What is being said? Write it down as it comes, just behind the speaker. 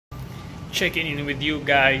checking in with you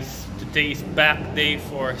guys. Today is back day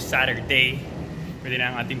for Saturday. Pwede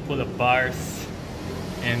na ang ating pull-up bars.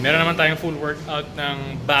 And meron naman tayong full workout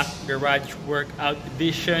ng back garage workout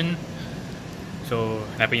edition. So,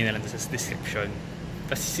 hanapin nyo na lang sa description.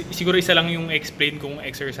 Tapos siguro isa lang yung explain kong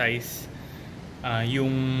exercise.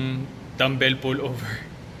 Yung dumbbell pull-over.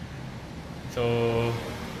 So,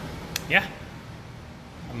 yeah.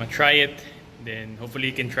 I'm gonna try it. Then, hopefully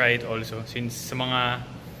you can try it also. Since sa mga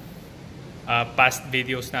past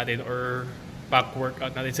videos natin or back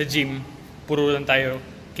workout natin sa gym, puro lang tayo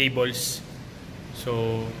cables.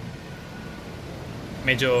 So,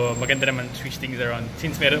 medyo maganda naman switch things around.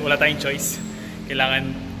 Since wala tayong choice,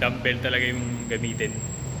 kailangan dumbbell talaga yung gamitin.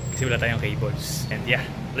 Kasi wala tayong cables. And yeah,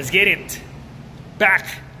 let's get it! Back!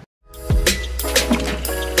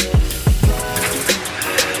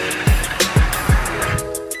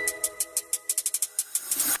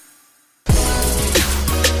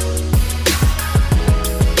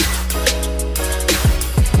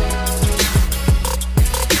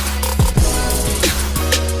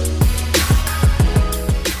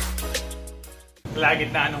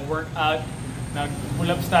 Gitna ng workout,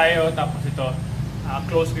 nag-pull-ups tayo, tapos ito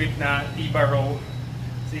close grip na T-bar row.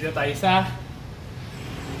 So dito tayo sa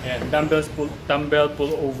dumbbell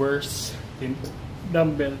pull-overs,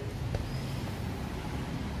 dumbbell.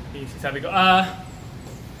 Okay, sabi ko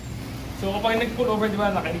so kapag nag-pull over, di ba,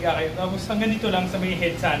 nakahiga kayo, tapos hanggang dito lang sa may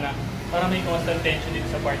head sana para may constant tension dito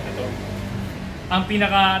sa part na to. Ang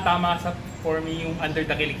pinaka-tama for me yung under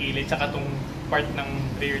the kilikili tsaka tong part ng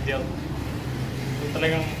rear delt.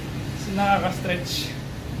 Talagang nakaka-stretch.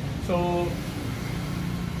 So,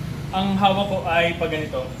 ang hawak ko ay pag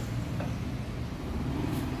ganito.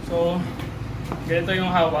 So, ganito yung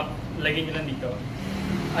hawak. Lagyan nyo lang dito.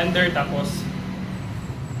 Under, tapos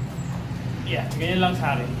yeah, ganyan lang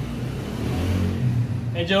sa akin.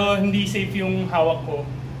 Medyo hindi safe yung hawak ko.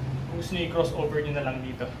 Kung gusto nyo i-cross over nyo na lang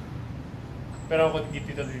dito. Pero ako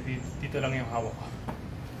dito lang yung hawak ko.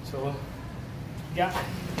 So, yeah.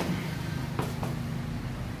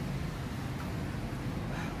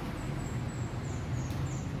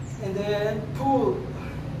 And then pull.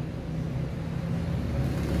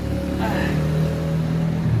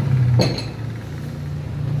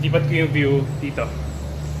 Lipat ko yung view dito.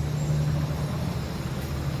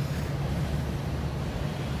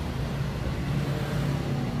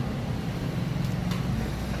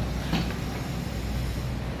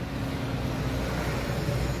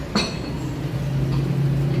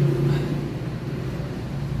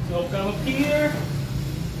 So come up here.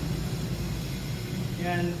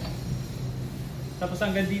 Yan. Tapos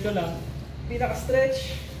hanggang dito lang.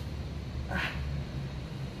 Pinaka-stretch.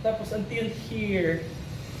 Tapos until here.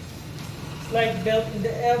 Slide belt in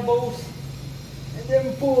the elbows. And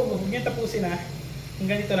then pull. Huwag nyo tapusin ha.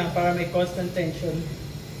 Hanggang dito lang para may constant tension.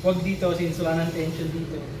 Huwag dito since wala ng tension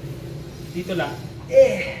dito. Dito lang.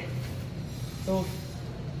 So,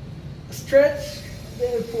 stretch.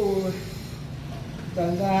 Then pull.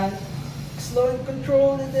 Dandan. Slow and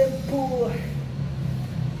control and then pull.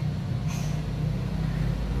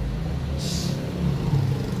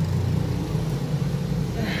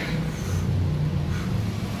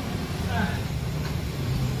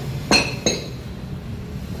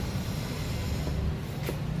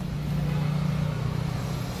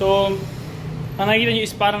 So, ang nakikita nyo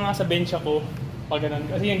is parang nasa bench ako pag ganun.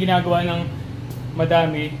 Kasi yung ginagawa ng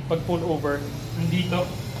madami pag pull over, nandito.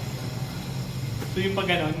 So yung pag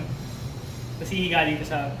ganun, kasi higa dito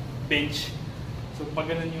sa bench. So pag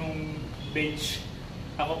ganun yung bench,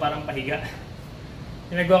 ako parang pahiga.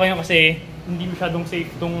 Ginagawa ko yun kasi hindi masyadong safe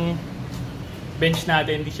itong bench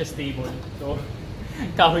natin, hindi siya stable. So,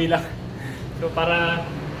 kahoy lang. So para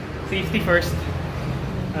safety first,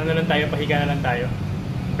 ano lang tayo, pahiga na lang tayo.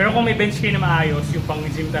 Pero kung may bench kayo na maayos, yung pang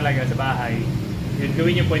gym talaga sa bahay, yun,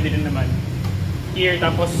 gawin nyo, pwede din naman. Here,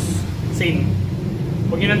 tapos same.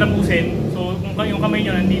 Huwag nyo nang tapusin. So, kung yung kamay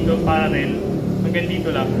nyo nandito, parallel, hanggang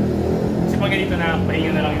dito lang. Kasi pag ganito na,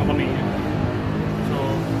 pahinga na lang yung kamay nyo. So,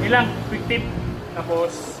 yun lang, quick tip.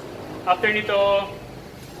 Tapos, after nito,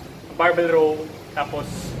 barbell row, tapos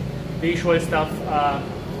the usual stuff,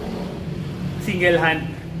 single hand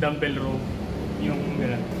dumbbell row, yung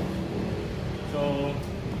gano'n. So,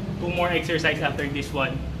 2 more exercise after this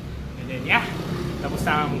one. And then, yeah. Tapos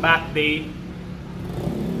na ang back day.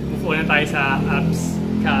 Move on na tayo sa abs,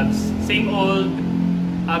 calves. Same old.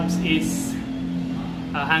 Abs is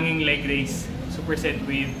hanging leg raise. Superset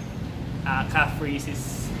with calf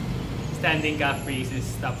raises. Standing calf raises.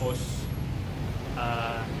 Tapos,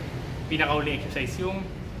 pinakauli exercise yung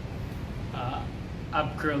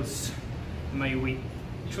ab curls. May weight.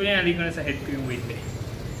 Usually, nalito na sa head ko yung weight eh.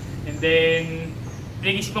 And Then,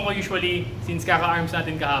 pinag-isipan ko usually, since kaka-arms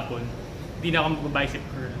natin kahapon, hindi na ako mag-bicep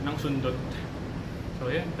curl ng sundot. So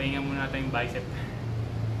yun, pahinga muna natin yung bicep.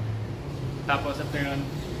 Tapos after nun,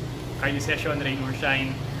 cardio session, rain or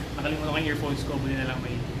shine. Nakalimutan ko yung earphones ko, buti na lang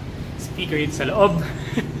may speaker dito sa loob.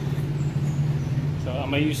 So I'm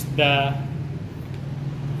gonna use the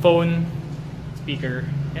phone speaker.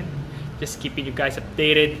 Yan. Just keeping you guys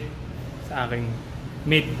updated sa aking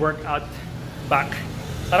mid-workout back.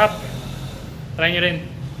 Sarap! Try nyo rin.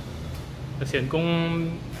 Tapos yun, kung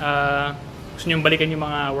gusto nyo balikan yung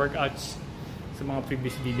mga workouts sa mga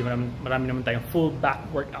previous video, marami naman tayong full back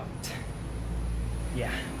workout.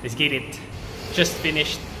 Yeah, let's get it. Just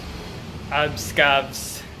finished abs,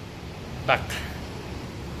 calves, back.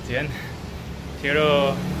 So yun.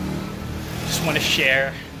 Siguro, just want to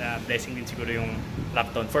share na blessing din siguro yung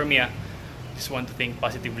lockdown. For me, just want to think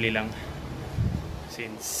positively lang.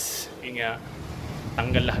 Since, yun nga,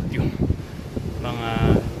 tanggal lahat yung mga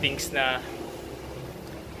things na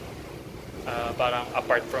parang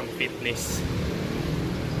apart from fitness.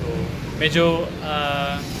 So, medyo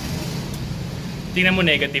tingnan mo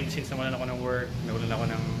negative since nawalan ako ng work, nawalan ako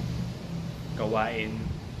ng gawain,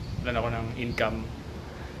 nawalan ako ng income.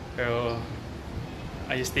 Pero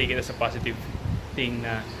I just take it as a positive thing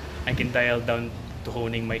na I can dial down to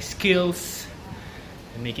honing my skills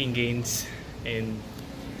and making gains and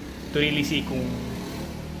to really see kung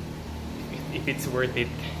if it's worth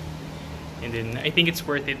it. And then I think it's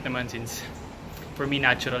worth it naman since for me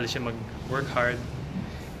natural siya mag-work hard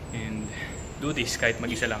and do this kahit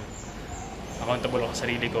mag-isa lang. Accountable ako sa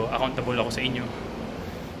sarili ko, accountable ako sa inyo.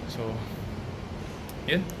 So,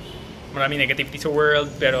 yun. Maraming negativity sa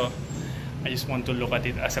world pero I just want to look at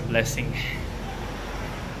it as a blessing.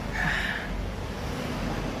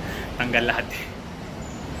 Tanggal lahat.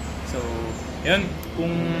 So, yun.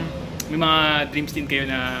 Kung may mga dreams din kayo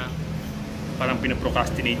na parang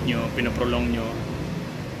pinaprocrastinate nyo, pinaprolong nyo,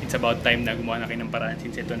 it's about time na gumawa na kayo ng paraan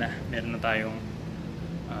since ito na, meron na tayong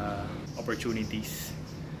opportunities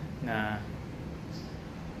na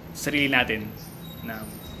sarili natin, na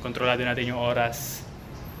kontrolado natin yung oras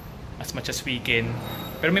as much as we can.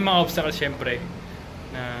 Pero may mga obstacles syempre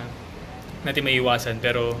na natin may iwasan,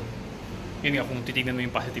 pero yun nga, kung titignan mo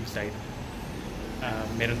yung positive side,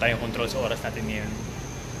 meron tayong control sa oras natin ngayon.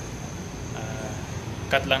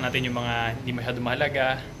 Cut lang natin yung mga hindi masyado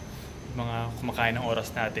mahalaga, mga kumakain ng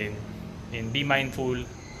oras natin, and be mindful,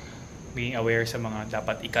 being aware sa mga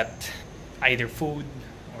dapat i-cut, either food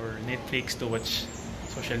or Netflix to watch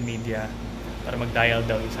social media para mag-dial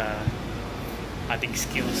down sa ating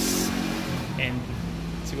skills. And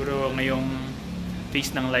siguro ngayong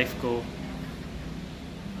phase ng life ko,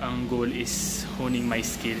 ang goal is honing my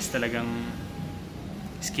skills, talagang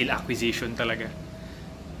skill acquisition talaga,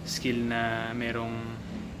 skill na merong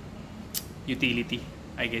utility,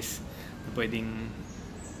 I guess, na pwedeng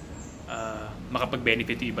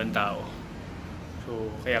makapag-benefit yung ibang tao. So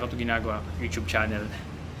kaya ko ito ginagawa, YouTube channel,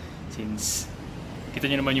 since kita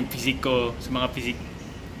nyo naman yung physique ko sa mga physique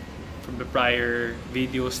from the prior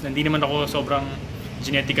videos. Hindi naman ako sobrang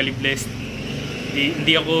genetically blessed,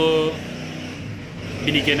 hindi ako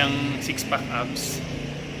binigyan ng 6-pack abs,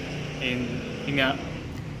 and yun nga,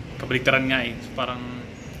 kabaligtaran nga eh. So parang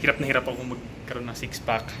hirap na hirap ako magkaroon ng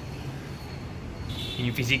 6-pack.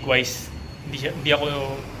 Yung physique wise, hindi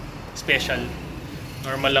ako special,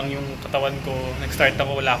 normal lang yung katawan ko. Nag-start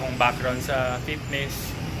ako, wala akong background sa fitness,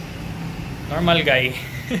 normal guy.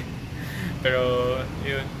 Pero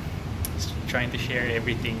yun, just trying to share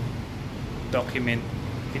everything, document,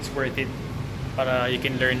 it's worth it para you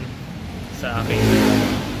can learn sa aking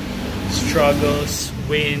struggles,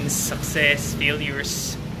 wins, success,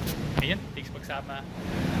 failures. Ayun, thanks pagsama.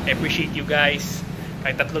 I appreciate you guys.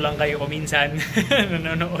 Kahit tatlo lang kayo kuminsan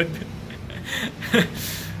nanonood.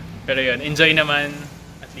 Pero yun, enjoy naman.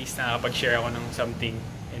 At least nakakapag-share ako ng something.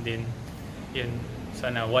 And then, yun,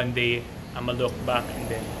 sana one day I'm gonna look back and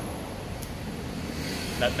then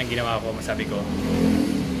lahat ng ginawa ko, masabi ko,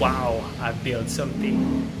 wow, I built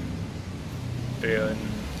something. Pero yun,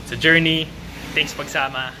 it's a journey. Thanks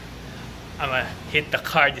pagsama. I'm gonna hit the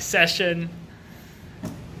cardio session. A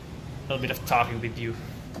little bit of talking with you.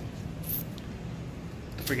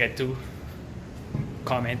 Don't forget to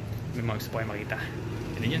comment. May mga gusto po kayo makita.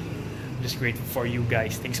 Ganun yun. I'm just grateful for you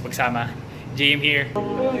guys. Thanks pagsama. JM here.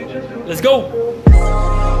 Let's go!